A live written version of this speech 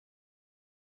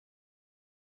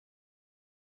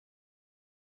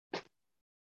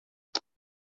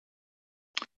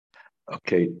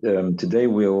Okay, today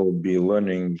we'll be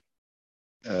learning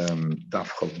Daf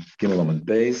Chav Gimel Amud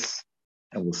Beis,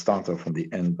 and we'll start off from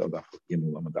the end of Daf Chav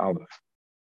Gimel Amud Aleph.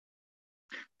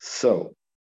 So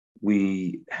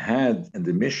we had in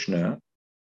the Mishnah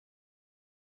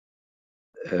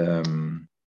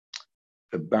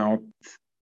about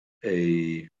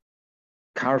a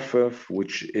karfef,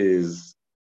 which is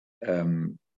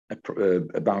about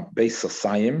Beis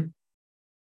Hasayim,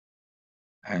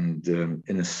 and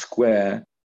in a square,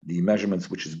 the measurements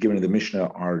which is given in the Mishnah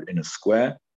are in a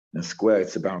square. In a square,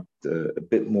 it's about a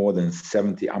bit more than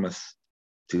 70 amas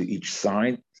to each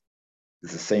side.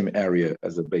 It's the same area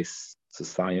as a Beis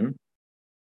Hasayim.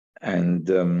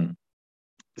 And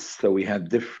so we had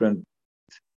different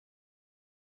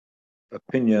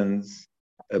opinions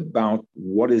about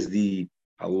what is the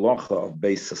halacha of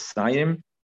Beis Hasayim.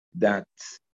 That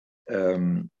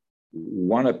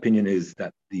one opinion is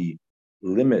that the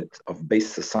limit of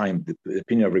Beis Hasayim, the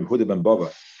opinion of Reb Huda ben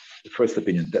Bava, the first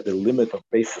opinion, that the limit of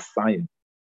Beis Hasayim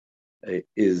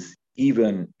is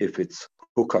even if it's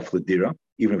hukaf l'dira,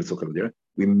 even if it's hukaf l'dira.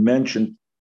 We mentioned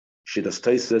Shittas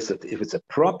Tosfos that if it's a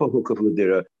proper hukaf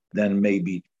l'dira, then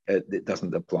maybe it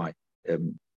doesn't apply.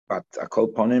 But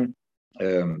akol ponim,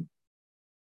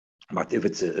 but if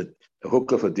it's a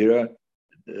hukaf l'dira,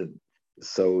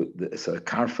 so a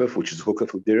karfef, which is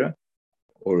hukaf l'dira,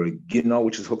 or a gino,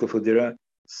 which is hukaf l'dira,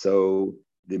 so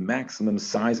the maximum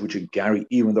size which you carry,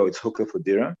 even though it's hukaf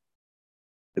l'dira,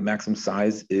 the maximum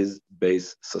size is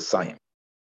Beis Hasayim.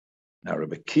 Now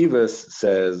Rabbi Akiva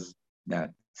says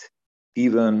that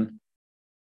even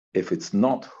if it's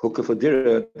not hukaf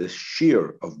l'dira, the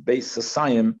shear of Beis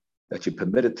Hasayim that you're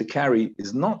permitted to carry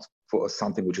is not for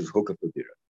something which is hukaf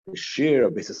l'dira. The shear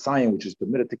of Beis Hasayim which is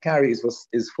permitted to carry is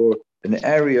for an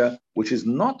area which is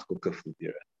not hukaf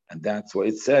l'dira. And that's what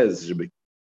it says, Rabbi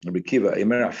Akiva,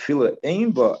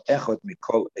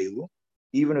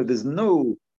 even if there's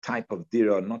no type of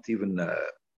dira, not even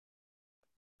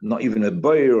a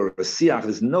boy or a siach,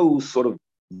 there's no sort of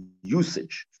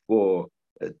usage for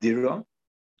a dira,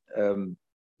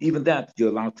 even that you're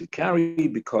allowed to carry,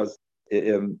 because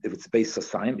if it's Beis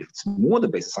Hasayim, if it's more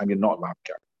than Beis Hasayim, you're not allowed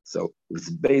to carry. So if it's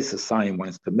Beis Hasayim, when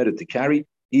it's permitted to carry,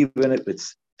 even if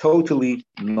it's totally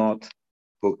not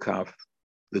hukaf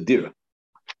the dira.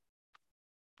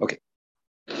 Okay.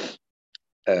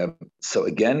 So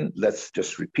again, let's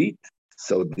just repeat.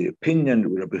 So the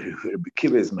opinion Rabbi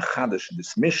Akiva is mechadash in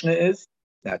this Mishnah is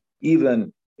that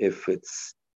even if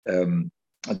it's the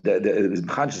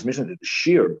Mishnah that the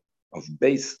shear of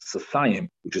Beis Hasayim,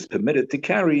 which is permitted to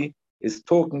carry, is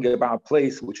talking about a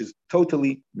place which is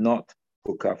totally not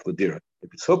hukaf l'dira.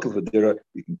 If it's hukaf l'dira,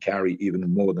 you can carry even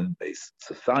more than Beis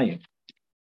Hasayim.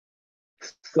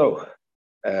 So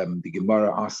the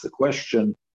Gemara asks the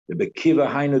question: the Rabbi Akiva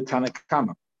hainu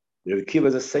Tanakama. The Rabbi Akiva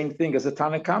is the same thing as the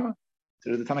Tanakama.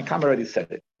 So the Tanakama already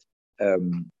said it.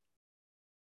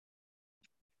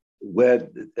 Where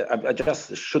I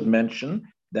just should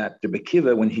mention that the Rabbi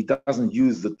Akiva, when he doesn't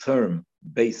use the term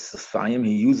Beis Hasayim,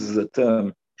 he uses the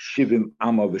term Shivim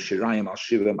Amma v'Shirayim al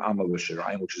Shivim Amma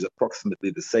v'Shirayim, which is approximately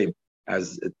the same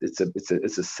as it's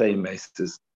the same as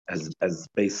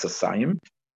Beis Hasayim,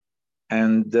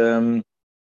 and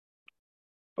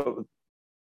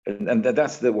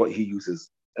that's what he uses.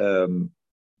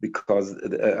 Because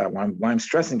why I'm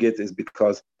stressing it is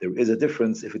because there is a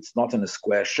difference if it's not in a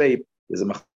square shape. There's a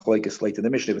machlokes later in the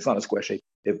Mishnah. If it's not a square shape,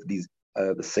 if these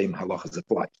the same halachas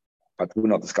apply, but we're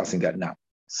not discussing that now.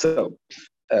 So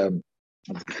the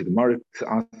Gemara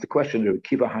asks the question: Rabbi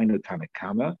Akiva hainu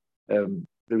Tanakama.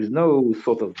 There is no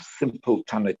sort of simple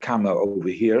Tanakama over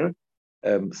here.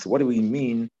 So what do we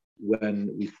mean when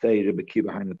we say Rabbi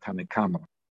Akiva hainu Tanakama?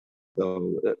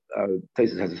 So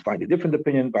Tosfos has a slightly different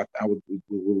opinion, but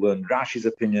we'll learn Rashi's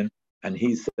opinion, and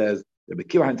he says Rabbi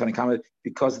Akiva hainu Tanakama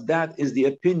because that is the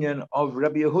opinion of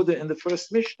Rabbi Yehuda in the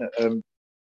first Mishnah, of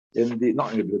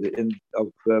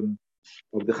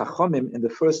the Chachamim in the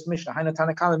first Mishnah. Hainu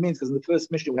Tanakama means because in the first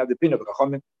Mishnah we have the opinion of the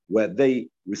Chachamim where they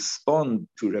respond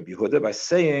to Rabbi Yehuda by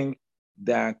saying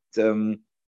that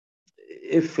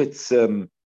if it's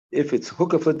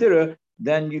hukaf l'dira,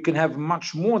 then you can have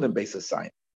much more than Beis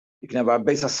Hasayim. You can have a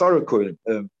Beis Hasara Kohen.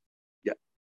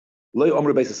 Lo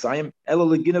Omru Beis Hasayim, Elo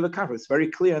Legina v'Karfef. It's very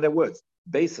clear in their words.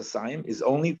 Beis Hasayim is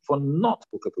only for not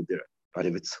hukaf l'dira. But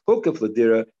if it's hukaf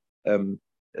l'dira,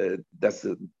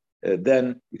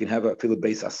 then you can have a fil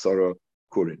Beis Hasara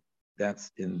Kohen. That's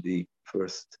in the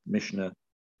first Mishnah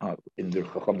in the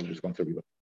Chachamim response to everybody.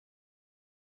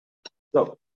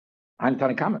 So, I'm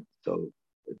Tanakama. So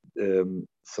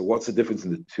what's the difference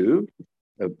in the two?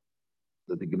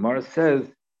 The Gemara says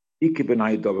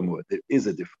there is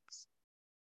a difference.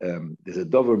 there's a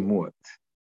dover mu'at,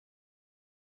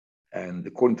 and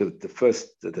according to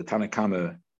the Tanna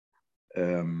Kama,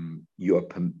 even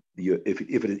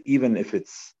if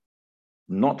it's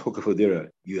not hukafodira,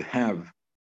 you have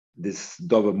this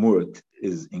dover mu'at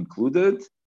is included,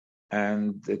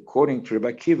 and according to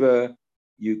Rebbe Akiva,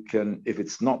 you can, if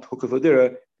it's not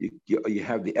hukafodira, you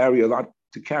have the area allowed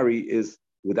to carry is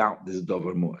without this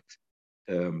dover mu'at.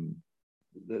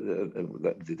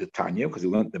 The Tanya, because we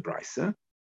learned the Brisa.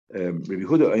 Rabbi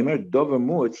Yehuda Omer dover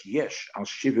mu'at yesh al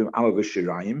shivim ama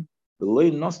v'shirayim v'loi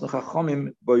nosnu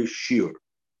chachomim by shir.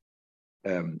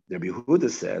 Rabbi Yehuda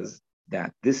says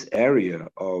that this area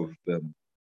of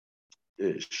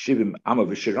shivim ama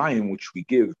v'shirayim, which we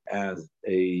give as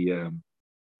a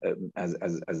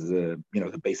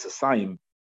the base of Saim,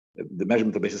 the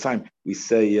measurement of base of Saim, we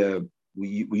say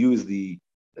we use the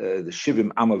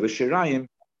shivim ama v'shirayim.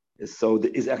 So there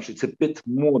is actually, it's a bit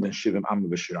more than shivim amma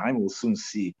v'shirayim. We'll soon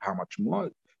see how much more.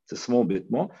 It's a small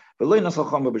bit more. But the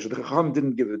Chachamim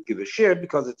didn't give a share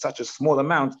because it's such a small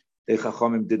amount. The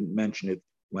Chachamim didn't mention it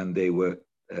when they were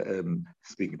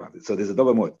speaking about it. So there's a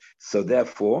double more. So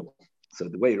therefore,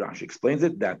 the way Rashi explains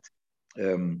it, that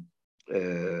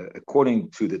according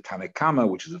to the Tanna Kama,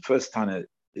 which is the first Tana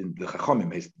in the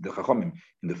Chachamim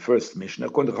in the first Mishnah,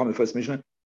 according to the Chachamim, the first Mishnah,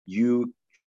 you're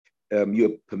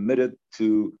permitted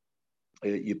to.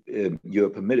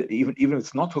 You're permitted, even if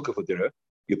it's not hukafodira,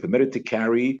 you're permitted to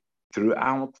carry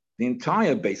throughout the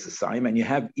entire base of Saim, and you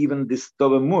have even this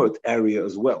dover mu'at area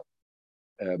as well.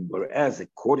 Whereas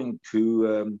according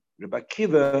to Rebbe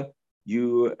Akiva,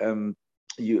 you have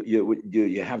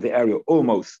the area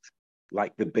almost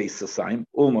like the base of Saim,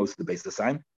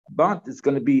 but it's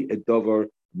going to be a dover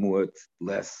mu'at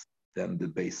less than the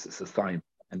base of Saim,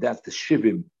 and that's the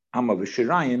shivim amma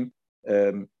v'shirayim.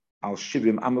 Al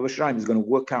Shivim Amma V'Shirayim is going to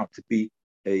work out to be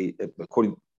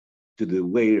according to the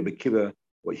way Rebbe Akiva,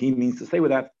 what he means to say with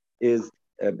that is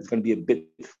it's going to be a bit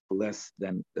less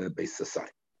than base Saim.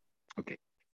 Okay.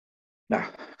 Now,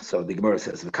 so the Gemara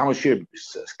says, Kama Shir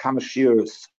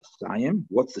Saim.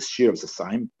 What's the Shir of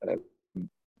Saim?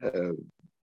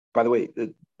 By the way,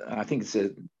 I think it's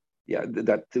that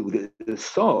the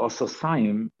saw of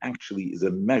Saim actually is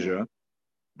a measure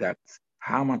that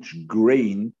how much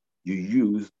grain you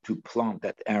use to plant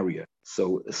that area.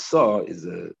 So a saw is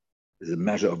a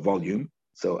measure of volume.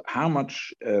 So how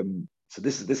much? So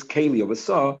this keli of a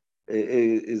saw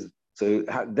is so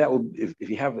that will if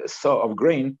you have a saw of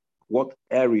grain, what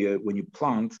area when you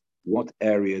plant, what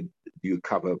area do you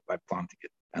cover by planting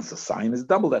it? And so Saim is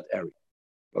double that area.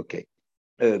 Okay,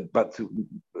 but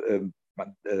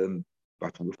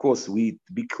of course to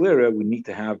be clearer, we need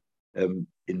to have in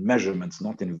measurements,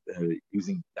 not in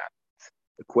using that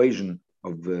equation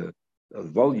of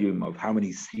volume of how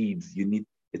many seeds you need.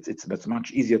 It's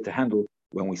much easier to handle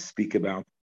when we speak about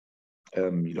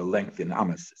length in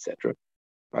amas, etc.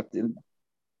 But in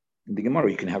the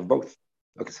Gemara you can have both.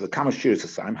 Okay, so the Kama Shir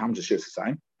Saim, how much is Shir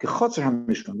Saim? Kechotzer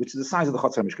HaMishkan, which is the size of the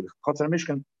Chotzer HaMishkan. The Chotzer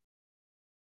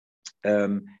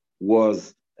HaMishkan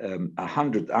was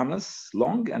 100 amas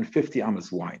long and 50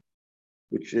 amas wide,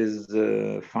 which is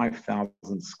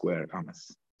 5,000 square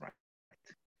amas.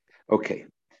 Okay,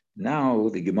 now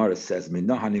the Gemara says,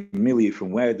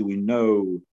 from where do we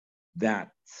know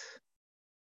that,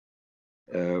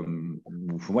 from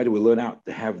where do we learn out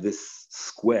to have this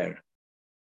square?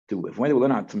 From where do we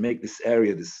learn out to make this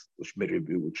area, which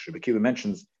Rebbe Akiva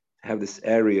mentions, to have this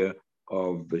area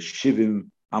of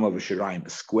Shivim Amma V'Shirayim, a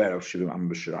square of Shivim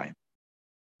Amma V'Shirayim?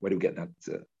 Where do we get that?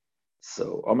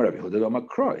 So, Omer Rabbi Yehuda Omer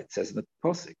Kro, it says in the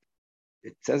Posik.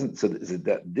 It says, so is it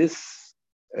that this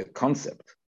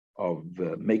concept of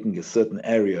making a certain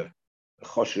area, a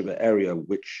choshev area,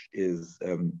 which is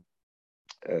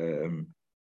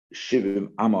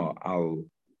shivim amma al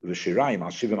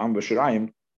shivim amma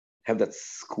v'shirayim, have that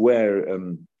square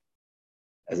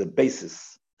as a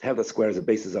basis. To have that square as a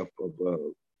basis of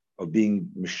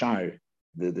being mishar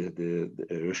the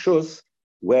rishus.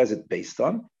 Where is it based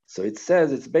on? So it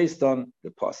says it's based on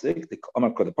the pasuk. The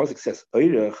pasuk says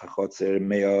oirech hachotzer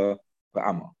mea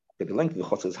v'ama. The length of the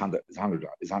chotzer is 100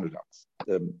 yards.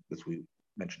 As we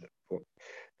mentioned it before.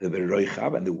 The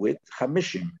roichav and the width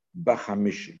chamishim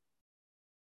b'chamishim.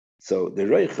 So the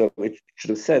roichav, which should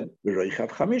have said the roichav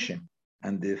chamishim,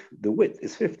 and if the width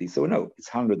is 50, so no, it's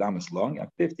 100 amas long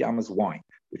and 50 amas wide,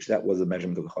 which that was the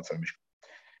measurement of the chotzer mishkan.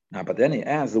 Now, but then he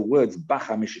adds the words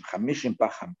b'chamishim, chamishim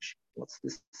b'chamishim. What's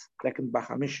this second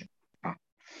b'chamishim?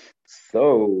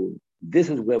 So this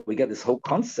is where we get this whole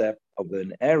concept of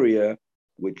an area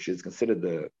which is considered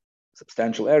a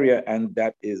substantial area, and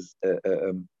that is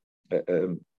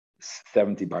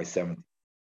 70 by 70.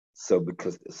 So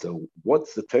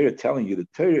what's the Torah telling you? The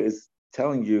Torah is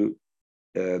telling you,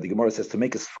 the Gemara says, to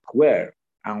make a square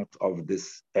out of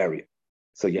this area.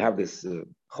 So you have this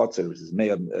chotzer, which is you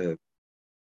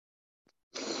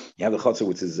have the chotzer,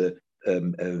 which is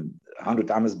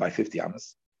 100 amas by 50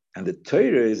 amas, and the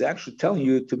Torah is actually telling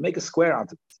you to make a square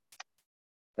out of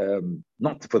it,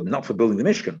 not for building the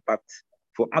Mishkan, but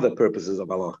for other purposes of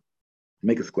Allah, to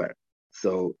make a square.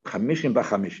 So chamishim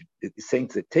b'chamishim, it's saying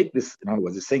to take this. In other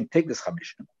words, it's saying take this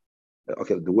chamishim.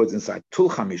 Okay, the words inside tul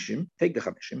chamishim, take the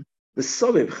chamishim, the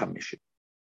sovev chamishim,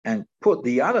 and put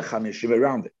the other chamishim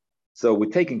around it. So we're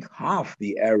taking half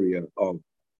the area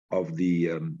of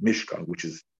the Mishkan, which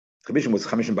is chamishim was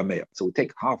chamishim b'meya. So we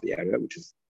take half the area, which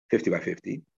is 50 by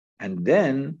 50, and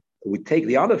then we take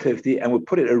the other 50 and we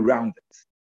put it around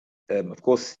it. Of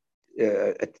course,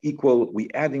 at equal, we're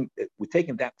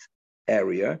taking that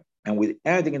area and we're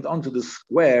adding it onto the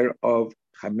square of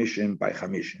chamishim by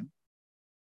chamishim.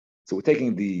 So we're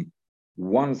taking the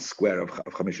one square of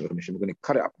chamishim by chamishim, we're going to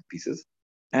cut it up in pieces,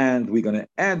 and we're going to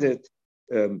add it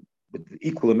with the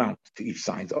equal amount to each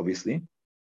side, obviously.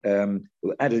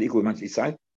 We'll add an equal amount to each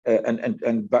side,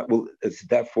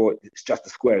 therefore it's just a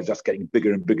square, it's just getting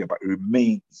bigger and bigger, but it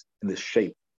remains in the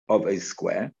shape of a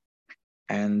square.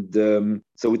 And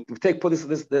so we put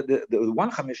the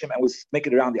one chamishim and we make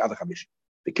it around the other chamishim.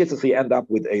 The kitzur, we end up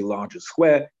with a larger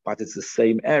square, but it's the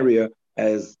same area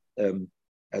as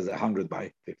 100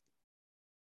 by 50.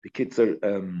 The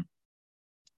kitzur,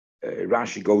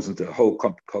 Rashi goes into a whole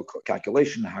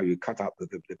calculation, how you cut out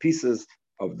the pieces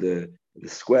of the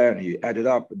square and you add it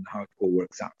up and how it all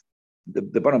works out.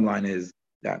 The bottom line is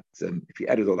that if you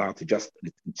add it all out, it's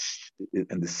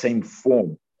in the same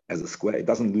form as a square, it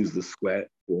doesn't lose the square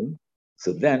form.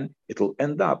 So then it'll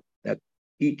end up that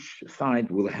each side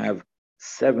will have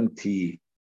 70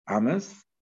 amas,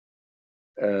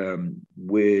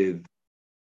 with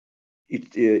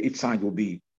each side will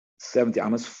be 70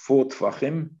 amas, 4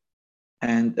 tvachim,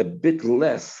 and a bit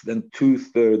less than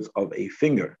 2/3 of a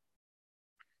finger.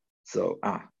 So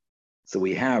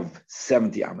we have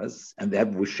 70 amas, and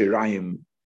with shirayim,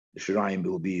 the shirayim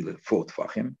will be 4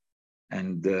 tvachim,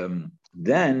 and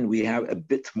then we have a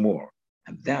bit more,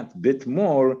 and that bit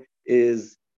more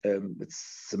is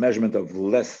it's a measurement of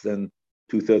less than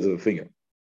 2/3 of a finger,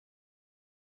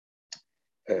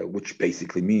 which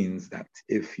basically means that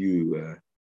if you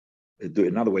do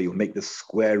it another way, you'll make the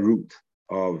square root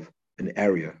of an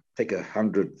area. Take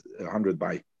 100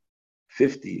 by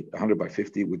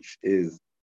 50, which is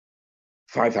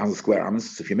 5,000 square amas.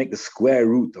 So if you make the square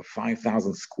root of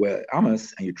 5,000 square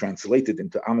amas and you translate it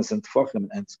into amas and tefachim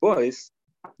and tzbois,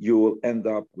 you will end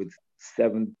up with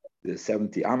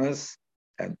 70 amas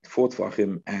and 4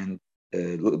 tefachim and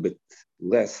a little bit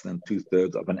less than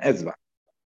 2/3 of an etzbah.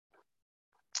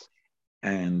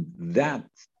 And that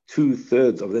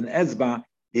 2/3 of an etzbah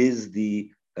is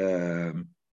the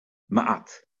ma'at.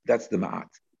 That's the ma'at.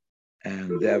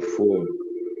 And therefore,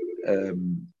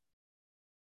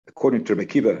 according to Rebbe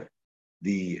Akiva,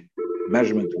 the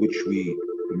measurement which is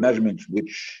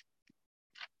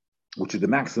the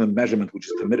maximum measurement which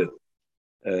is permitted,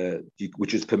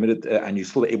 and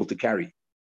you're still able to carry,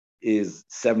 is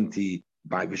 70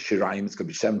 by Vishirayim. It's going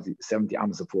to be 70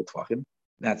 amas of 4 tvachim.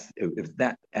 That's if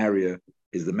that area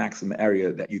is the maximum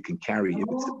area that you can carry. If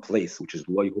it's a place which is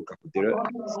loy hukah dira,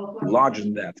 larger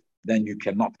than that, then you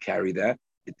cannot carry there.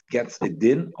 It gets a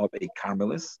din of a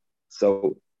carmelis.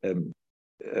 So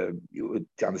you would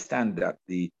understand that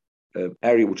the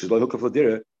area which is loy hukah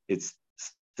dira, it's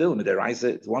still midiraisa.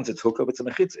 Once it's hukah, it's a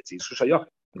mechitza. It's yishushayoch.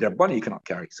 Midrabani you cannot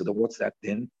carry. So what's that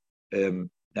din?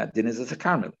 That din is a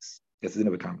carmelis. It's the din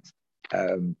of a carmelis.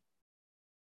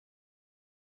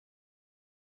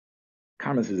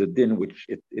 Carmelis is a din which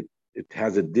it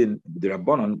has a din, the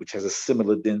Rabbanon, which has a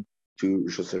similar din to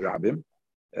Rishus Rabim,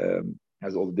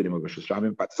 has all the dinim of Rishus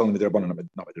Rabim, but it's only with the Rabbanon,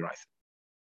 not with the Raisa.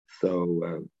 So,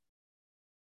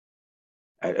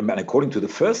 and according to the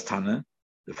first Tana,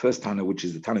 which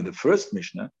is the Tana in the first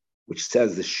Mishnah, which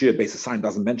says the Shir base sign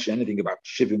doesn't mention anything about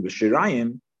Shivim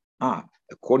v'Shirayim,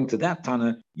 according to that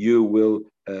Tana, you will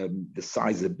the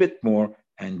size a bit more,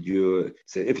 and you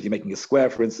say if you're making a square,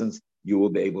 for instance, you will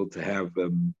be able to have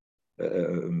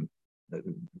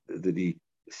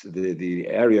the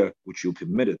area which you're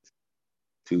permitted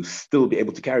to still be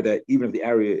able to carry that, even if the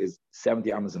area is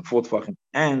 70 amas and 4 tefachim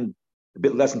and a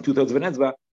bit less than 2/3 of an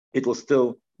etzbah, you'll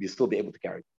still be able to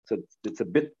carry. So it's a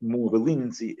bit more of a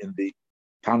leniency in the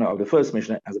Tana of the first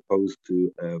Mishnah as opposed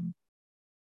to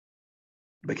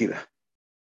Bekiva.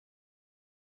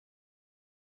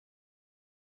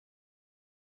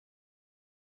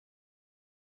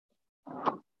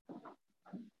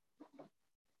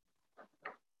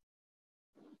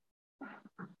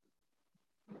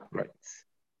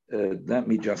 let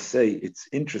me just say, it's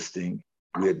interesting.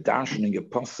 We're darshaning a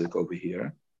pasuk over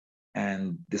here,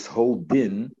 and this whole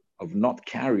din of not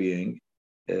carrying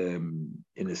in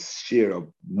a share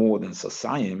of more than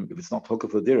sasayim, if it's not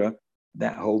hokaf ladira,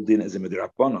 that whole din is a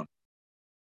midrabanon,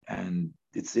 and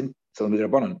it's in so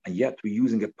midrabanon, and yet we're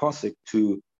using a pasuk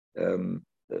to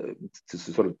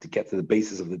sort of to get to the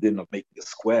basis of the din of making a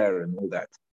square and all that.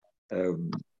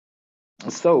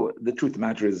 So the truth of the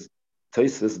matter is,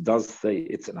 Tosfos does say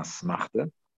it's an asmachta.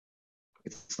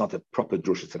 It's not a proper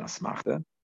drush, it's an asmachta.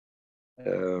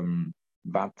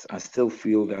 But I still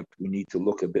feel that we need to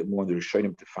look a bit more in the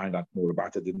Rishonim to find out more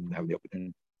about it. Didn't have the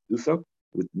opportunity to do so.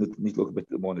 We need to look a bit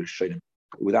more in the Rishonim.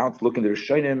 Without looking at the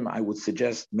Rishonim, I would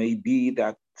suggest maybe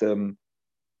that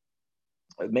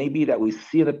we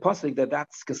see in the pasuk that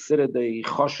that's considered the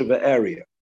Chosheva area.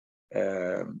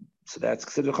 So that's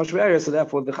considered the Chosheva area. So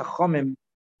therefore, the Chachomim,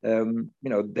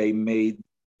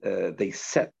 they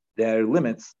set their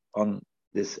limits on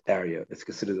this area. It's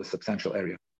considered a substantial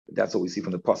area. That's what we see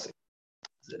from the pasuk.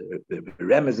 The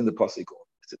rem is in the pasuk.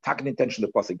 It's a taken intention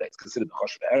of the pasuk that it's considered the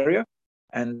Chosheva area,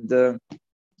 and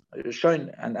shown,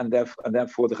 and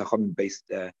therefore the Chachamim based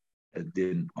their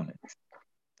din on it.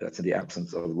 That's in the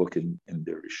absence of looking in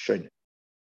the Rishonim.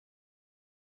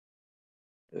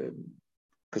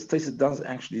 Because Tosfos does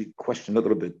actually question a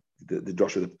little bit the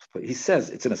Joshua. He says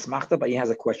it's in a smachta, but he has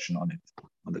a question on it,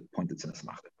 on the point it's in a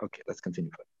smachta. Okay, let's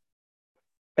continue.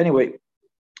 Anyway,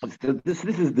 this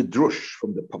is the drush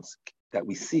from the pasuk that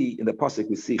we see in the pasuk.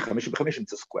 We see chamishim b'chamishim,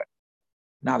 it's a square.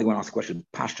 Now they want to ask a question.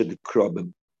 Pashta the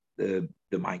krob, the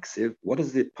maiksiv. What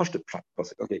is the pashta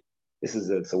pasuk? Okay, this is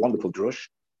it's a wonderful drush,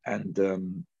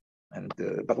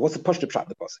 but what's the pashta pshat in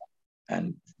the pasuk?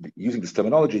 And using this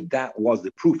terminology, that was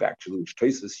the proof actually, which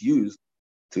Tosfos used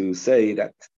to say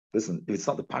that, listen, if it's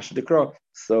not the Pasha Dekra,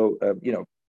 so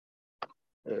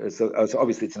so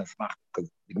obviously it's an asmach, because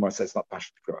the Gemara says it's not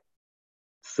Pasha Dekra.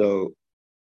 So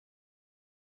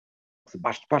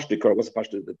Pasha Dekra, what's the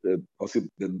Pasha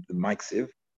the Maiksiv?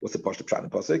 What's the Pasha Pshat in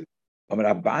the pasuk?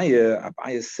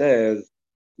 Abaye says,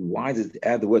 why does it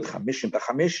add the word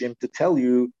chamishim to tell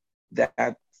you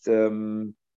that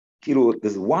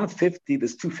there's 150,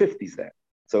 there's 250s there.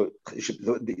 So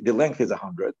the length is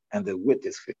 100 and the width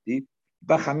is 50.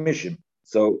 B'chamishim.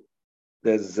 So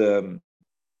there's 50.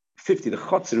 The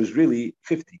chotzer is really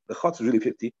 50. The chotzer is really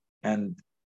 50. And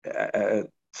so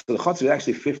the chotzer is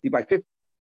actually 50 by 50.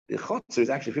 The chotzer is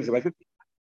actually 50 by 50.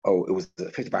 Oh, it was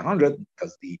 50 by 100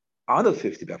 because the other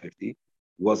 50 by 50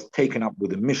 was taken up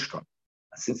with the Mishkan.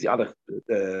 Since the other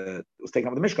was taken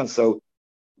up with the Mishkan, so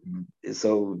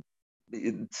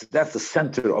that's the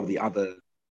center of the other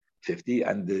 50,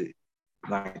 and the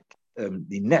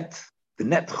net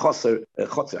chotzer, I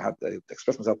have to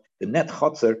express myself, the net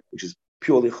chotzer, which is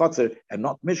purely chotzer and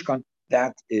not Mishkan,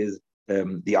 that is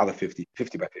the other 50 by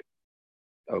 50.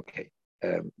 Okay,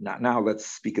 now let's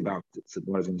speak about, so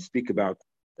I was going to speak about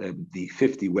the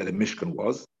 50 where the Mishkan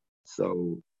was.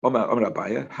 So, Omer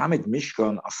Abaye, Hamid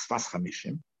Mishkan Asfas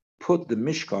Chamishim, put the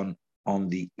Mishkan on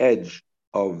the edge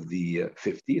of the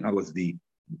 50, in other words, the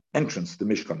entrance to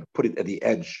the Mishkan, put it at the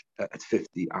edge at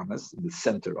 50 amas, in the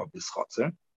center of this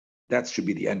chotzer. That should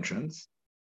be the entrance,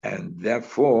 and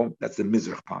therefore that's the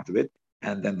Mizrach part of it.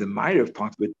 And then the Ma'ariv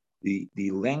part of it,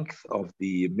 the length of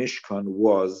the Mishkan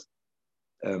was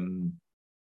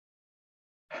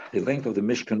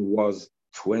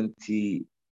 20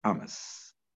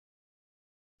 amas.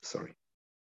 Sorry,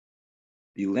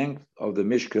 the length of the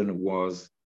Mishkan was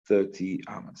 30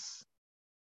 amas.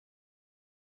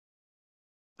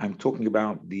 I'm talking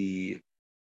about the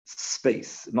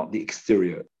space, not the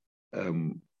exterior,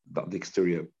 of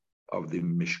the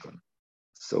Mishkan.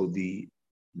 So the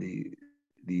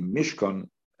Mishkan,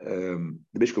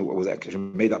 was actually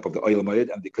made up of the Oil Moed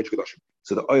and the Kodesh Kodashim.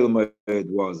 So the Oil Moed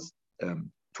was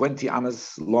 20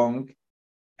 amas long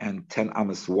and 10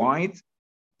 amas wide,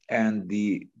 and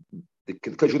the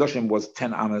Kodesh Kodashim was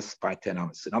 10 amas by 10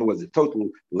 amas. In other words, the total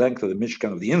length of the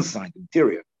Mishkan, of the inside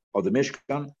interior of the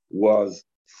Mishkan, was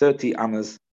 30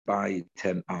 amas by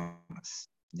 10 amas.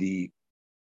 The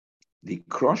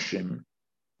kroshim,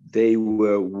 they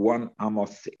were 1 amma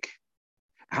thick.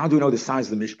 How do we know the size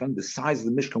of the Mishkan? The size of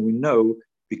the Mishkan we know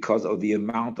because of the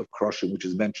amount of kroshim which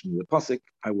is mentioned in the pasuk.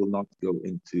 I will not go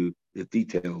into the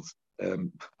details.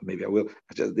 Maybe I will.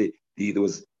 There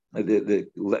was on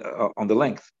the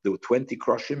length there were 20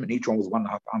 kroshim, and each one was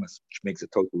 1.5 amas, which makes a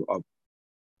total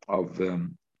of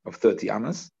 30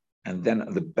 amas. And then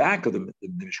at the back of the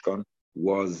Mishkan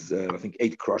was, I think,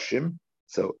 8 kroshim.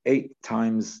 So 8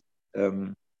 times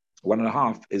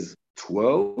 1.5 is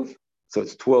 12. So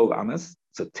it's 12 amas.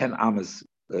 So 10 amas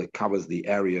covers the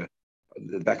area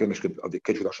the back of the Mishkan of the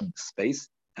Kedusha Hashem space,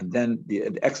 and then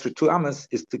the extra 2 amas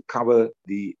is to cover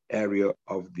the area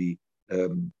of the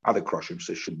other crossing.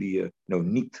 So it should be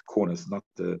neat corners, not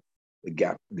a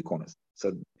gap in the corners.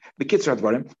 So the Kitzur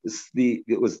Advarim,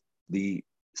 it was the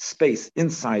space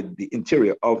inside the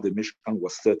interior of the Mishkan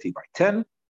was 30 by 10,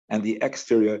 and the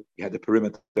exterior, you had the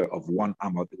perimeter of 1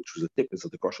 amad, which was the thickness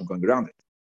of the crossing going around it.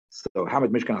 So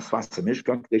Hamid Mishkan Asfasa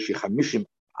Mishkan, there should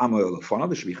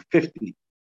be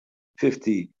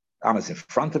 50 amas in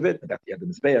front of it, and that you had the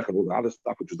Mizbeach and all the other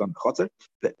stuff which was done in Chotzer.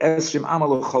 The Esrim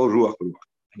Amal Chol Ruach Ruach.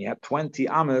 And you had 20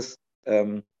 amas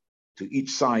to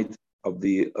each side of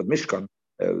the Mishkan.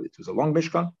 It was a long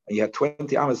Mishkan, and you had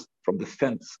 20 amas from the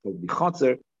fence of the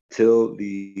Chotzer till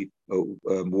the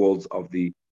walls of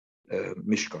the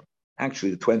Mishkan.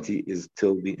 Actually, the 20 is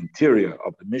till the interior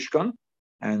of the Mishkan,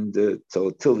 and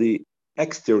so till the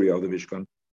exterior of the Mishkan,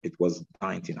 it was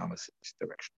 19 amas in this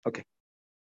direction. Okay.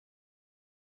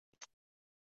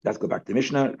 Let's go back to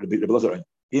Mishnah. Rabbi Elazar,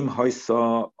 Im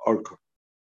Hoisa Orka.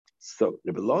 So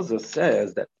Rabbi Elazar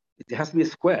says that it has to be a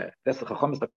square. That's the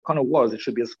Chacham's Takana was. It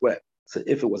should be a square. So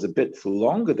if it was a bit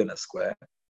longer than a square,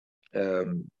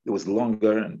 it was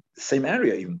longer and the same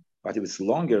area even, but it was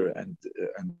longer and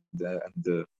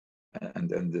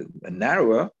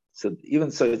narrower. So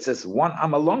even so, it says 1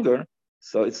 amma longer.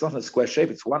 So it's not a square shape.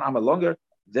 It's 1 amma longer.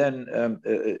 Then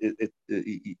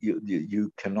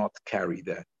you cannot carry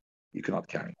that. You cannot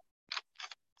carry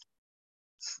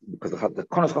because the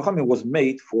Konos Chachamim was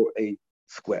made for a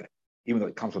square, even though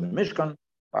it comes from the Mishkan,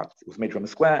 but it was made from a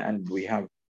square, and we have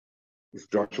this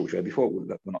Joshua which we had before. We'll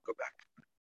not go back.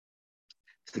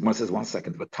 Stigma says 1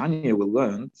 second. But Tanya will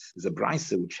learn is a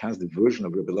brisa which has the version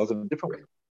of Rabbi Elazar in a different way.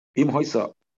 Im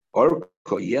hoisa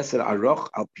orko yeser aroch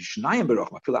al pishnayim beroch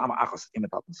mafila ama achas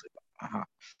imet alpen seifa.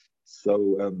 So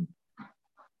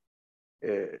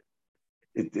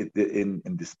in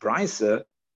this brisa,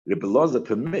 Rabbi Elazar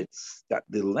permits that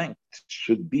the length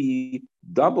should be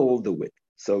double the width.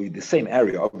 So the same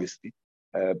area, obviously,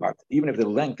 but even if the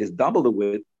length is double the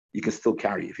width, you can still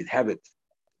carry. If you have it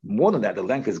more than that, the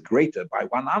length is greater by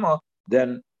 1 amma,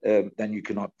 then you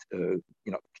cannot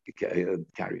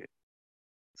carry it.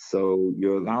 So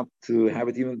you're allowed to have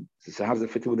it even. So how does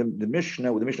it fit with the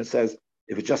Mishnah? Where the Mishnah says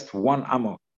if it's just 1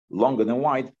 amma longer than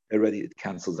wide, already it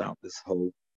cancels out this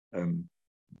whole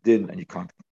din, and you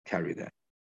can't carry that.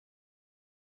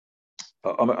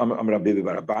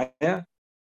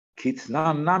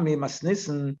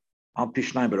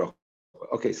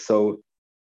 Okay, so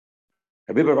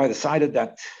Rabbi Bar decided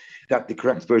that the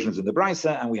correct version is in the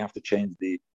Brisa, and we have to change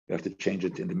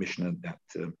it in the Mishnah that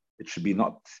it should be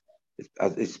not.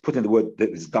 It's put in the word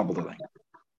that is double the length.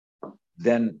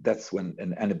 Then that's when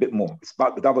and a bit more. It's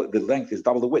about double the length is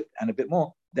double the width and a bit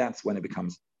more. That's when it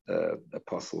becomes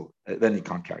apostle. Then you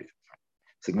can't carry it.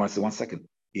 So Gemara says 1 second.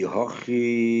 So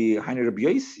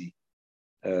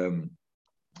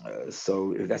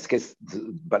if that's the case,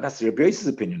 but that's Rabbi Yossi's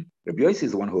opinion. Rabbi Yossi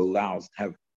is the one who allows to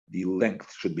have the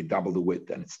length should be double the width,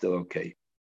 and it's still okay.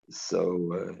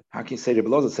 So how can you say Rabbi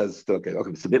Elazar says it's still okay? Okay,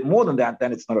 if it's a bit more than that,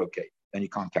 then it's not okay. Then you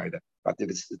can't carry that. But if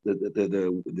it's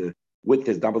the width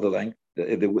is double the length,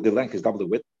 the length is double the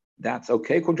width, that's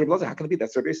okay. According to Rabbi Elazar, how can it be?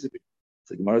 That's Rabbi Yossi's opinion.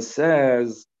 So Gemara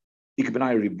says,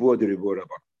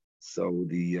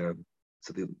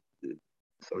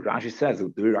 so Rashi says, the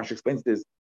way Rashi explains this,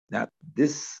 that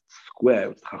this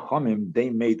square, Chachamim, they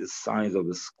made the size of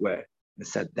the square. They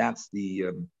said that's the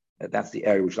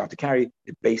area which you have to carry.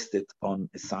 They based it on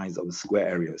the size of the square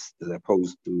areas as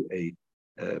opposed to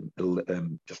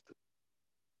just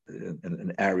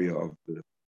an area of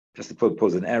just to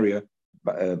propose an area,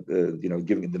 but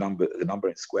giving it the number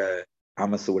in square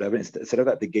amas or whatever. Instead of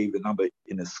that, they gave the number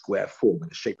in a square form, in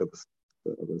the shape of a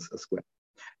square.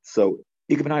 So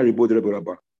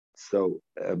so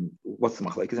what's the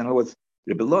machlekes? In other words,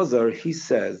 Rabbi Elazar, he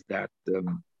says that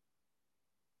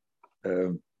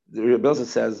Rabbi Elazar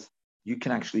says you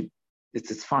can actually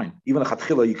it's fine. Even a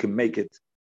chatchila you can make it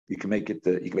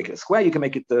a square, you can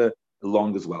make it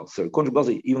long as well. So according to Rabbi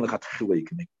Elazar, even the chatchila you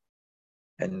can make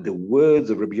it. And the words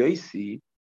of Rabbi Yossi,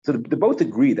 so they both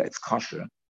agree that it's kosher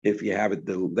if you have it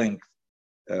the length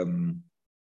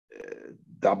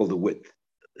double the width.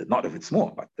 Not if it's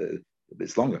more, but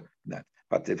it's longer than that.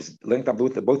 But if it's length double the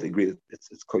width, they both agree that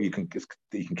you can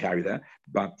carry that.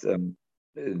 But according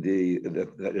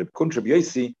to Rabbi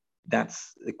Yossi,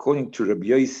 that's according to Rabbi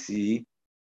Yossi,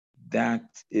 that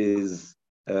is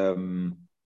the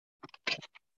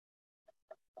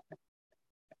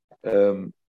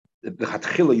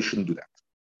chatchila, you shouldn't do that.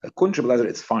 According to Rabbi Elazar,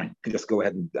 it's fine. You can just go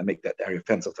ahead and make that area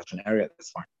fence of such an area.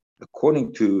 That's fine.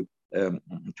 According to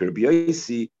Rabbi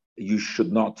Yossi, you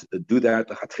should not do that.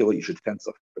 You should fence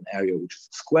off an area which is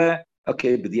square.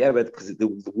 Okay, but the evet, because the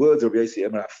words of Yossi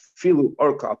Emra filu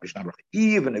orka b'shnei,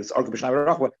 even if it's orka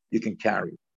b'shnei, you can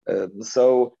carry. The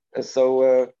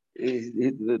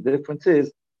difference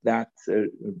is that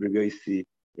Yossi,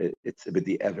 it's a bit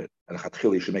the evet, and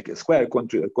you should make it a square.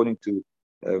 According to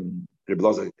Reb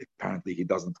Loza, apparently he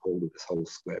doesn't hold this whole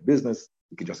square business.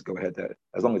 You can just go ahead there.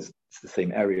 As long as it's the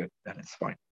same area, then it's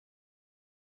fine.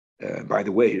 By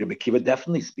the way, Rebbe Kiva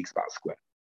definitely speaks about square.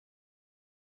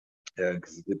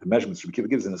 Because the measurements Rebbe Kiva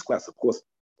gives in this class, of course,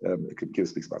 Rebbe Kiva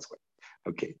speaks about square.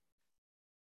 Okay.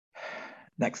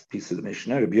 Next piece of the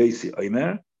Mishnah, Rebbe Yossi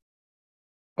Omer.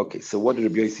 Okay, so what did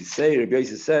Rebbe Yossi say? Rebbe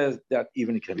Yossi says that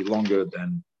even it can be longer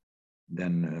than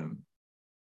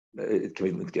it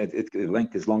can be,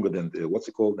 length is longer than the, what's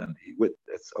it called, than the width.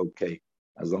 That's okay,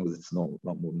 as long as it's not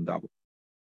more than double.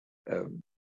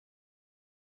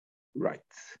 Right.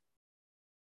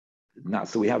 Now,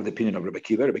 so we have the opinion of Rebbe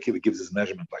Kiva. Rebbe Kiva gives his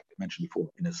measurement, like I mentioned before,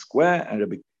 in a square,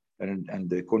 and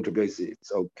the controversy,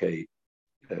 it's okay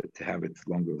to have it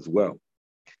longer as well.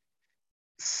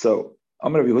 So,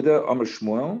 Amar Rabbi Yehuda, Amar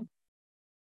Shmuel.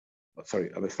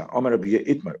 Amar Rabbi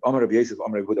Itmar, Amar Rabbi Yosef,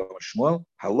 Amar Rabbi Yehuda, Amar Shmuel.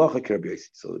 Halacha Rabbi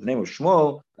Yosef. So the name of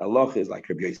Shmuel, halacha is like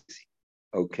Rabbi Yosef.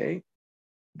 Okay.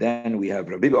 Then we have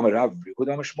Rabbi Amar Rabbi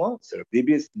Yehuda, Amar Shmuel. So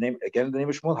Rabbi is name again. The name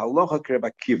of Shmuel, halacha Rabbi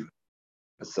Kiva.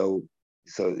 So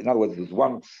in other words, there's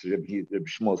once Rabbi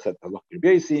Shmuel said halacha Rabbi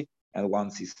Yosef, and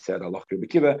once he said halacha Rabbi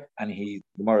Kiva, and the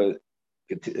Gemara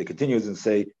continues and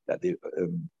say that they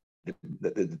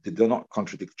do not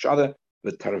contradict each other.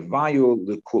 But Tarvayu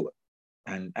lekula,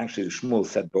 and actually Shmuel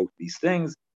said both these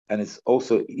things, and it's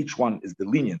also each one is the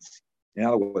leniency. In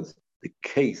other words, the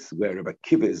case where Rabbi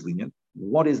Kiva is lenient.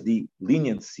 What is the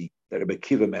leniency that Rabbi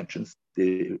Kiva mentions?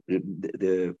 The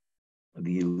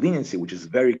leniency, which is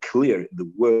very clear in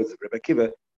the words of Rabbi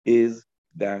Kiva, is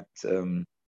that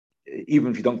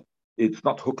even if you don't, it's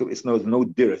not hook. It's no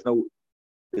dir.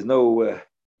 There's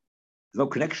no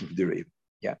connection to dir.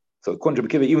 Yeah. So according to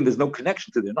Rabbi Kiva, even there's no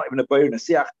connection to dir. Not even a bayir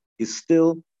nasiach is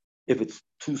still, if it's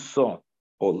 2 saw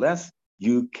or less,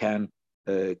 you can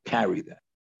carry that.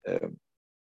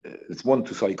 It's 1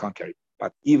 2 saw you can't carry.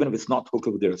 But even if it's not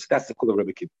hookah with so that's the kula of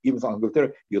Rebbe Kiva. Even if it's not hookah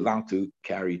with you're allowed to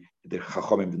carry. The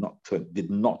Chachamim did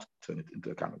not turn it into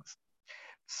a cannabis.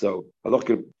 So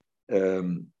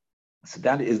so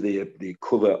that is the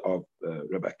kula of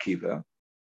Rebbe Kiva.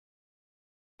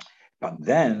 But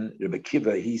then Rebbe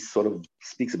Kiva, he sort of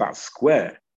speaks about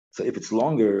square. So if it's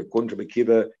longer, according to Rebbe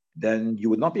Kiva, then you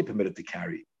would not be permitted to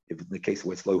carry if it's in the case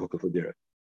where it's low hookah for dira.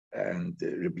 And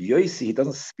Rabbi Yossi, he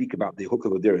doesn't speak about the hookah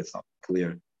for dira. It's not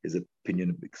clear his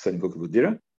opinion concerning hookah for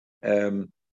dira.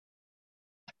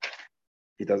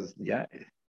 He does, yeah.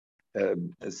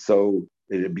 So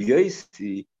Rabbi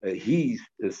Yossi, his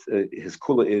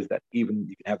kula is that even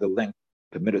you can have the length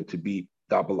permitted to be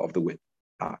double of the width.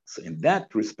 So in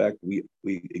that respect, we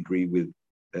agree with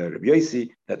Rabbi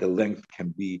Yossi that the length can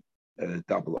be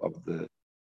double of the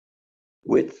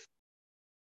width.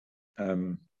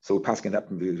 So we're passing that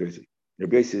from Rabbi Yossi.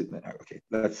 Okay,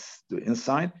 let's do it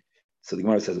inside. So the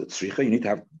Gemara says, you need to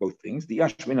have both things. The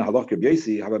Yashmina halach Rabbi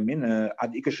Yossi have a mina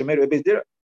ad ika shemer beis dira.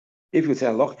 If you say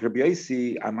halach Rabbi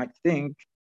Yossi, I might think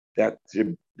that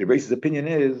Rabbi Yossi's opinion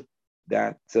is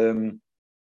that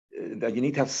that you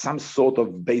need to have some sort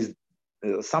of base,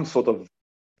 some sort of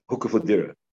hookah for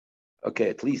dira. Okay,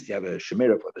 at least you have a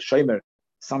shemer for the shemer,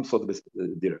 some sort of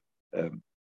dira.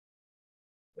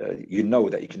 You know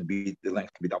that the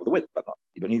length can be double the width, but not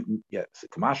you don't need. Yeah, so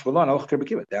Kamash Valon halach Rabbi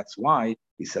Kiva. That's why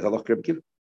he said halach Rabbi Kiva,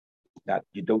 that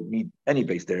you don't need any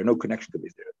base there, no connection to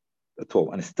base there at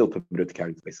all, and it's still permitted to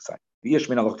carry the base aside. If it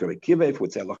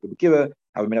would say halach Rabbi Kiva,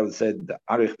 I would have said the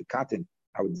arich v'katin.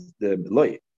 I would the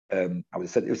loy. I would have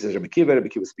said if it says Rabbi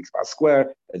Kiva speaks about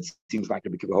square. It seems like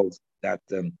Rabbi Kiva holds that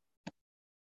if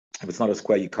it's not a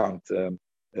square, you can't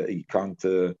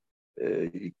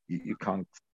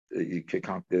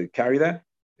carry that.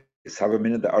 It's have a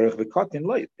minute the arich v'katin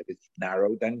loy. If it's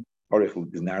narrow, then arich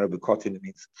is narrow. V'katin it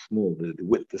means small. The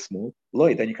width is small.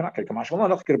 Loy, then you cannot carry kamash. Well,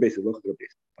 not base.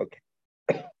 Okay.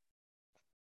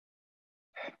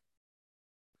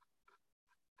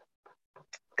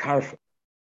 Karfa.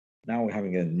 Now we're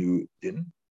having a new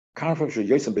din. Karfa should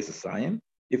yosem b'sasayim.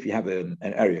 If you have an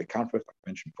area, karfa, like I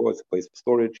mentioned before, it's a place for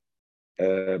storage.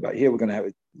 But here we're going to have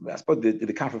it. I suppose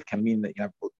the karfa can mean that you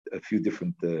have a few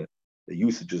different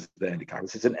usages there in the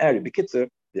karfa. It's an area. Bekitzer,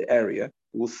 the area.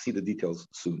 We'll see the details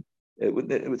soon.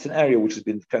 It's an area which has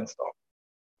been fenced off.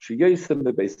 Sheyosem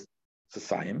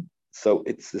b'sasayim. So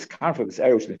it's this karfa, this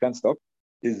area which has been fenced off,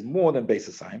 is more than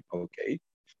b'sasayim. Okay.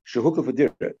 Shehukah for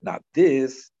dira. Now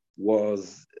this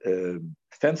was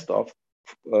fenced off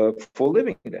for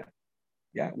living there.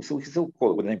 Yeah, we still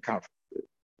call it with the name karf.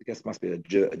 I guess it must be a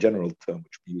general term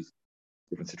which we use in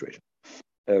different situations.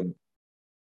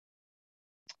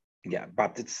 Yeah,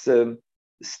 but it's still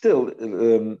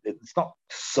it's not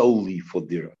solely for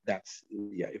dira. That's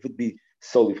if it'd be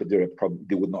solely for dira, probably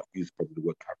they would not use probably the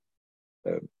word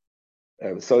karf.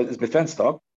 So it's been fenced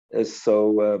off.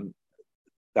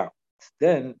 Now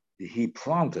then he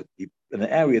planted in an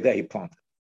area there. He planted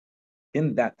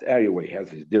in that area where he has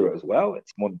his dira as well.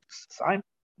 It's more sign,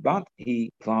 but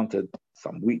he planted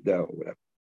some wheat there or whatever.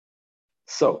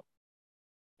 So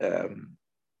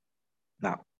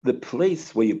now the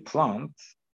place where you plant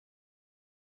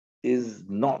is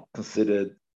not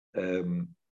considered Ladira.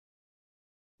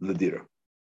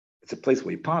 It's a place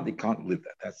where you plant, you can't live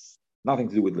there. That's nothing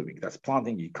to do with living. That's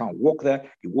planting. You can't walk there.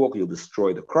 You walk, you'll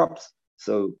destroy the crops.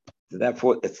 So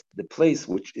therefore, it's the place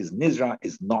which is Nizra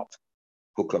is not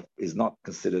hukaf, is not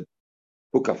considered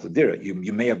hukaf Ladira.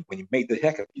 You may have, when you made the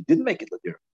hekaf, you didn't make it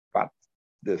Ladira. But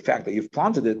the fact that you've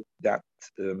planted it, that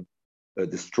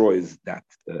destroys that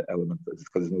element because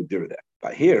there's no dira there.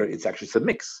 But here, it's actually a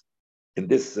mix. In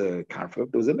this karfa,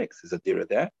 there was a mix. There's a dira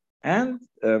there, and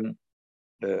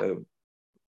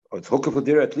it's hooker for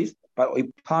dira at least, but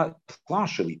he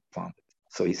partially planted.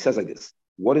 So he says like this: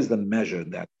 what is the measure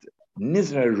that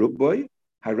nizra ruboy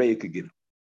harei kagina?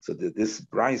 So this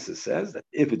brisa says that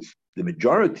if it's the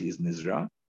majority is nizra,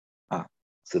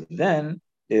 so then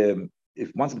if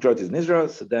once the majority is nizra,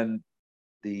 so then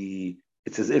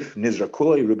it's as if nizra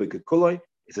kuloi ruboy kuloi.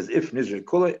 It's as if nizra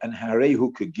kuloi and harei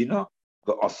hu kagina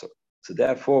the also. So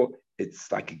therefore,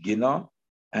 it's like a gina,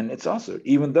 and it's also,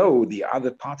 even though the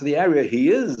other part of the area he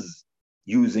is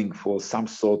using for some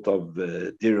sort of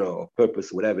dira or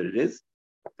purpose, whatever it is,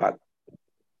 but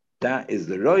that is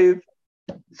the roiv.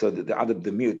 So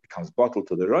the mute becomes bottled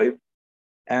to the roiv,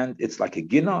 and it's like a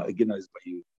gina. A gina is where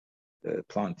you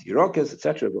plant yirokas,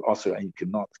 etc., but also, and you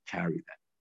cannot carry that.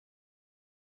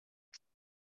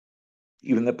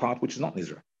 Even the part which is not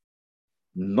nizra.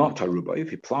 Not aruba,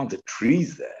 if you planted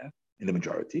trees there in the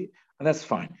majority, and that's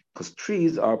fine, because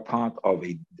trees are part of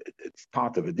a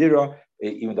dira,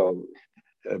 even though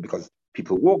because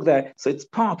people walk there, so it's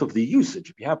part of the usage.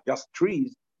 If you have just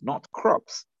trees, not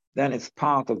crops, then it's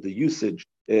part of the usage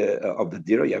of the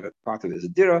dira. You have a part of it as a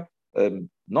dira,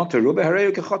 not aruba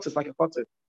harei kechotzer, it's like a chotzer,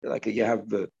 like you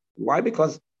have why?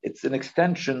 Because it's an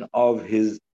extension of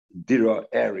his dira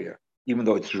area, even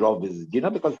though it's rov is gina,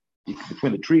 because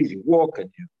between the trees you walk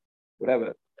and you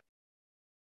whatever.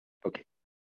 Okay.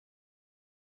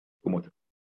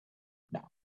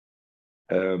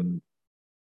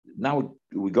 Now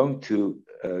we're going to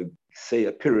say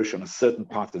a pirush on a certain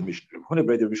part of the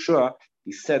Mishnah.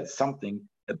 He said something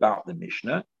about the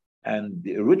Mishnah, and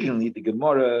originally the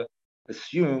Gemara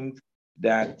assumed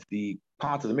that the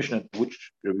part of the Mishnah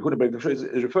which Rabbi Huda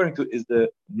is referring to is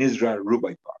the Nizra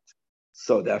Rubai part.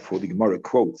 So therefore, the Gemara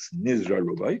quotes Nizra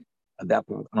Rubai, and that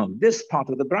part, and on this part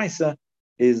of the Brisa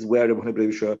is where Rabbi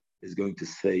Huda is going to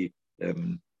say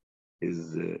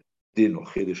is din or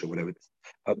chiddush or whatever it is.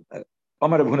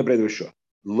 Omar Rabbi Huda Brei Rishua,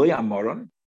 Lo Ya'amaron.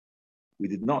 We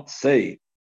did not say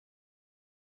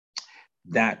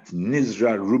that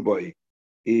Nizra Rubai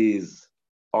is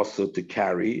also to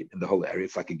carry in the whole area.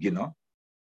 It's like a gina.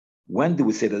 When do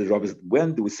we say that the rob is?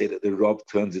 When do we say that the rob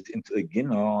turns it into a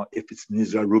gina? If it's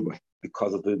Nizra Rubai,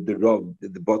 because of the rob,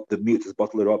 the mute is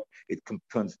bottled up, it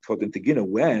turns it into gina.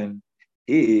 When,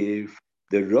 if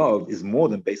the rob is more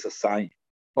than base asai.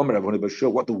 What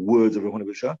the words of Ravuna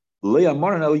Bashar? Only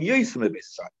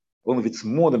if it's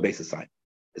more than base asai.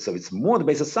 So if it's more than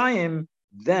base asai,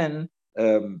 then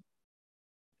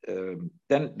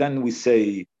we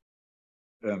say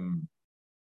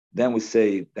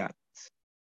that.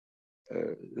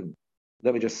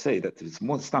 Let me just say that if it's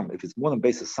more than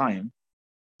base asai,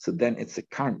 so then it's a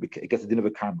karma. It gets a din of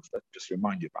a karma. So let me just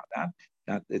remind you about that.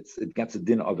 It gets a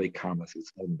din of a karma. So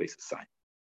it's more than base asai.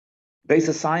 Base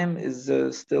asayim is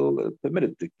still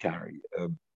permitted to carry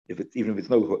if it's even if it's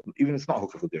not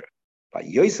hukah for dira. By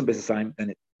yosim base asayim, then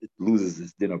it loses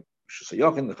its din of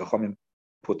shusayochin. The chachamim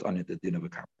put on it the din of a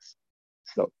karmas.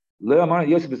 So le'amar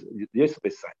yosim base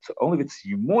asayim. So only if it's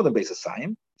more than base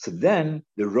asayim, so then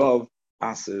the rov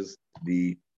passes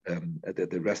the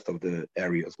rest of the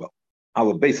area as well.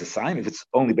 Our base asayim, if it's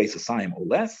only base asayim or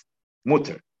less,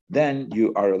 mutter, then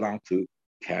you are allowed to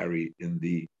carry in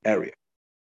the area.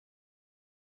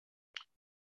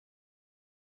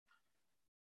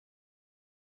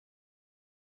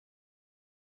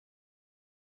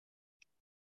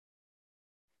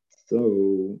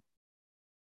 So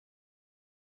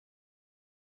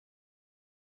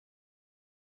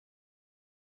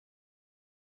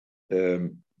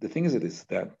The thing is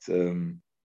that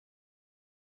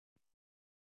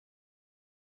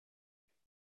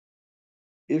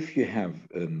if you have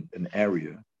an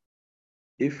area,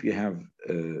 if you have,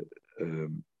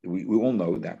 we all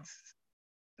know that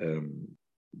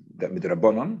that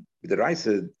midrabanan,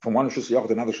 midraisa, from one rishus yachid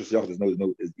to another rishus yachid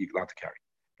is you're allowed to carry.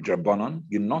 Midrabanan,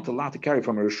 you're not allowed to carry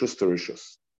from a rishus to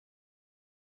rishus.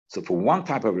 So for one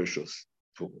type of rishus,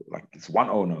 like it's one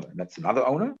owner and that's another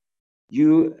owner,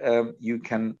 you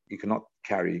cannot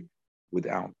carry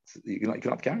without you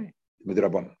cannot carry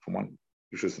midrabanan from one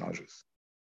rishus to another rishus.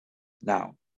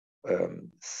 Now,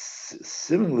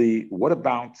 similarly, what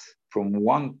about from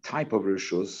one type of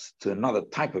rishus to another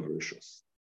type of rishus?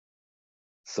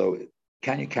 So,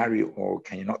 can you carry or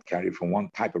can you not carry from one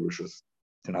type of rishus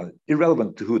to another?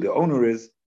 Irrelevant to who the owner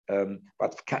is,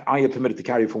 but are you permitted to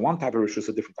carry from one type of rishus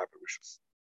to a different type of rishus?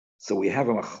 So we have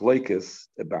a machlokes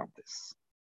about this.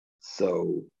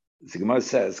 So the Gemara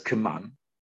says, "Kaman."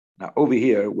 Now over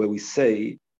here, where we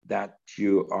say that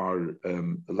you are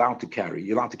allowed to carry,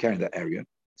 you're allowed to carry in that area.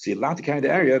 So you're allowed to carry in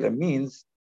the area. That means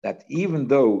that even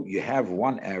though you have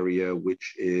one area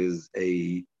which is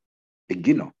a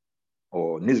gino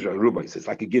or nizra rubai, so it's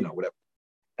like a gino, whatever,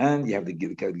 and you have the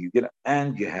gino,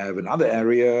 and you have another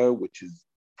area which is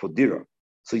for dira.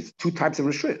 So it's two types of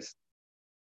rishus,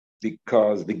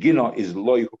 because the gino is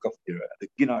loy hukaf dira. The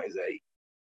gino is a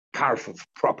karf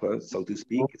proper, so to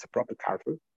speak. It's a proper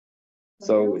karf.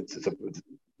 So it's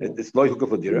loy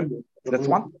hukaf dira. So that's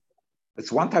one.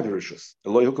 It's one type of rishus,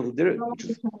 the loy hukaf dira, which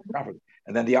is karf.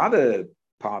 And then the other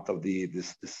part of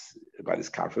this by this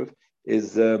karf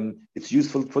is it's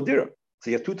useful for dira. So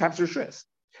you have two types of rishus.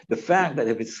 The fact that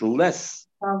if it's less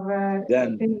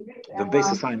than the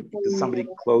basis sign, because somebody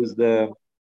closed the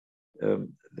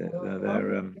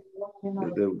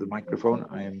microphone.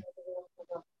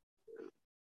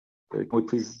 Can we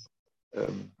please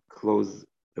close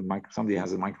the mic? Somebody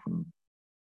has a microphone.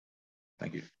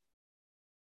 Thank you.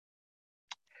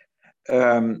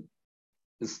 So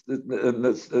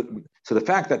the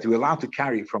fact that you're allowed to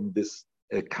carry from this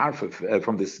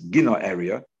from this gino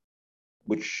area,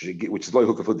 which is loy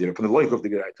hukaf dira, from the loy hukaf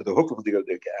dira to the hukaf dira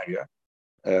area.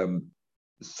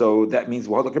 So that means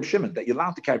that you're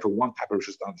allowed to carry from one type of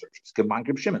rishus to another rishus. Keman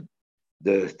Reb Shimon,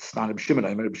 the Stan Reb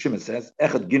Shimon, Reb Shimon says,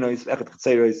 "Echad ginois, echad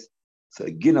chetzeros." So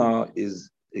a gino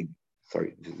is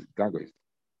gagois.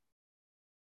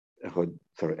 Echad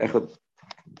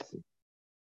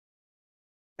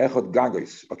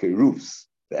gagois. Okay, roofs.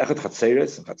 The echad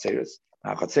chetzeros and chetzeros.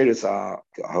 Now chetzeros are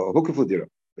hukaf dira.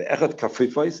 The echad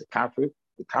kafifos, karfif.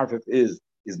 The karfif is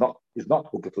not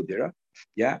hukaf dira.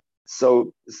 Yeah.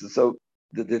 So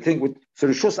the thing with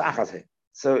rishus achas.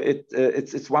 So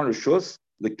it's one rishus,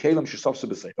 the kelim shesofsu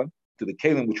b'seifan, to the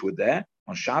kelim which were there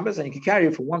on Shabbos, and you can carry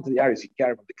it from one to the areas. You can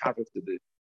carry from the karfif to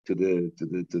the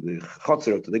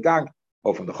chotzer or to the gag,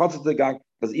 or from the chotzer to the gag,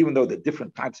 because even though they're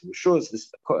different types of rishus,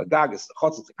 this gag is the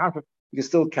chotzer to karfif, you can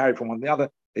still carry from one to the other.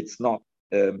 It's not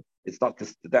that's not the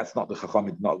chacham.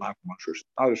 It's not allowed from one rishus to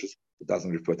another rishus. It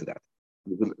doesn't refer to that.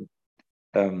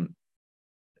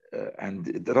 And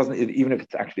it doesn't, even if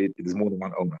it's actually it is more than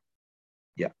one owner.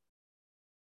 Yeah.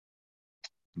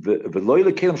 But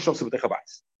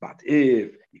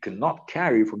if you cannot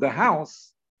carry from the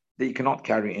house, then you cannot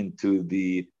carry into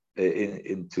the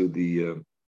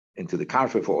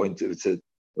karfif or into the chotzer.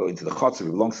 If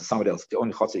it belongs to somebody else, the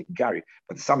only chotzer you can carry.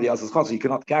 But somebody else's chotzer you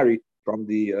cannot carry from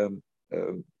the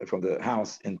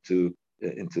house into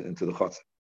the chotzer.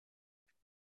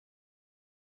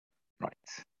 Right.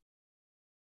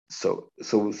 So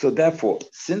therefore,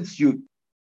 since you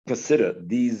consider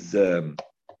these, since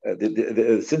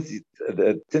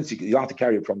you have to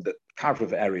carry from the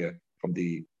karfif area from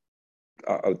the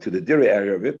to the dira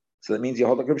area of it, so that means you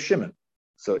hold like Reb Shimon.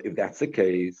 So if that's the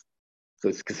case, so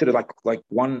it's considered like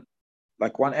one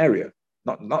area,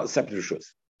 not separate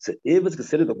rishus. So if it's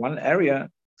considered one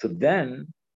area, so then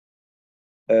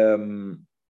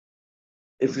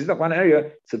if it's not one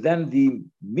area, so then the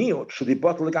meal should be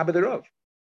bottled like Abed.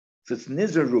 So it's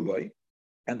Nizra Rubai,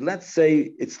 and let's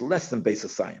say it's less than Beis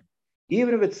Hasayim.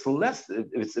 Even if it's less than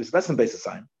Beis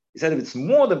Hasayim, he said if it's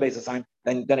more than Beis Hasayim,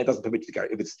 then it doesn't permit you to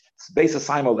carry. If it's Beis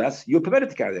Hasayim or less, you're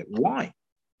permitted to carry that. Why?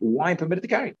 Why permitted to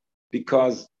carry?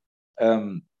 Because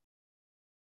the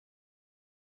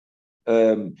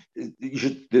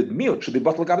meal should be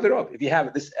bottled Gabderov. If you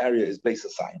have this area is Beis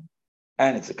Hasayim,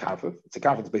 and it's a karfif, it's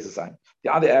Beis Hasayim.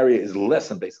 The other area is less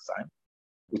than Beis Hasayim,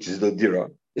 which is the dira.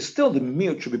 It's still the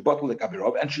meal should be bottled like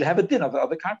Abirov and should have a din of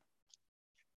the karfif.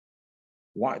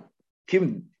 Why?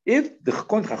 If the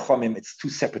Chakon Chachomim, it's two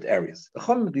separate areas. The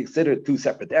Chachomim consider two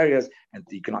separate areas, and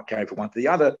you cannot carry from one to the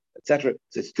other, etc.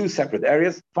 So it's two separate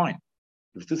areas. Fine.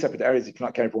 If it's two separate areas, you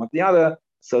cannot carry from one to the other.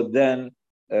 So then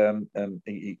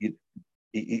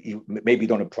you maybe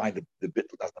don't apply the bit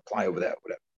doesn't apply over there,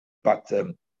 whatever. But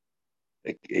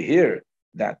here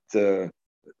that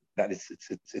it's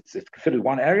considered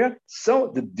one area,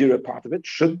 so the dira part of it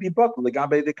should be bought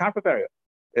legabe the carpet area.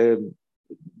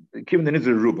 Given the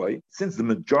Nizra Rubai, since the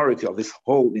majority of this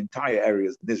whole entire area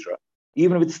is Nizra,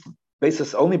 even if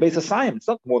it's only basis sign, it's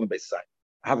not more than basis sign.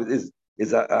 Have it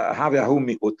is a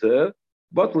havahumi uter,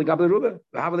 but legabe Rubai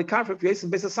have the carpet creates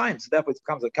basis sign. So therefore, it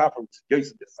becomes a carpet which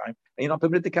is this sign, and you're not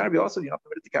permitted to carry. Also, you're not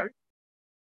permitted to carry.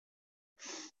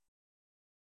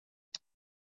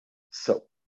 So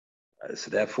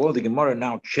therefore, the Gemara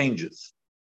now changes.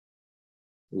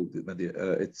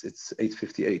 It's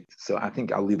 8:58, so I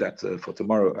think I'll leave that for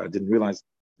tomorrow. I didn't realize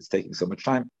it's taking so much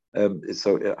time,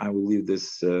 so I will leave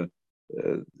this. So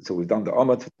we've done the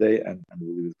Amad today, and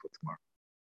we'll leave it for tomorrow.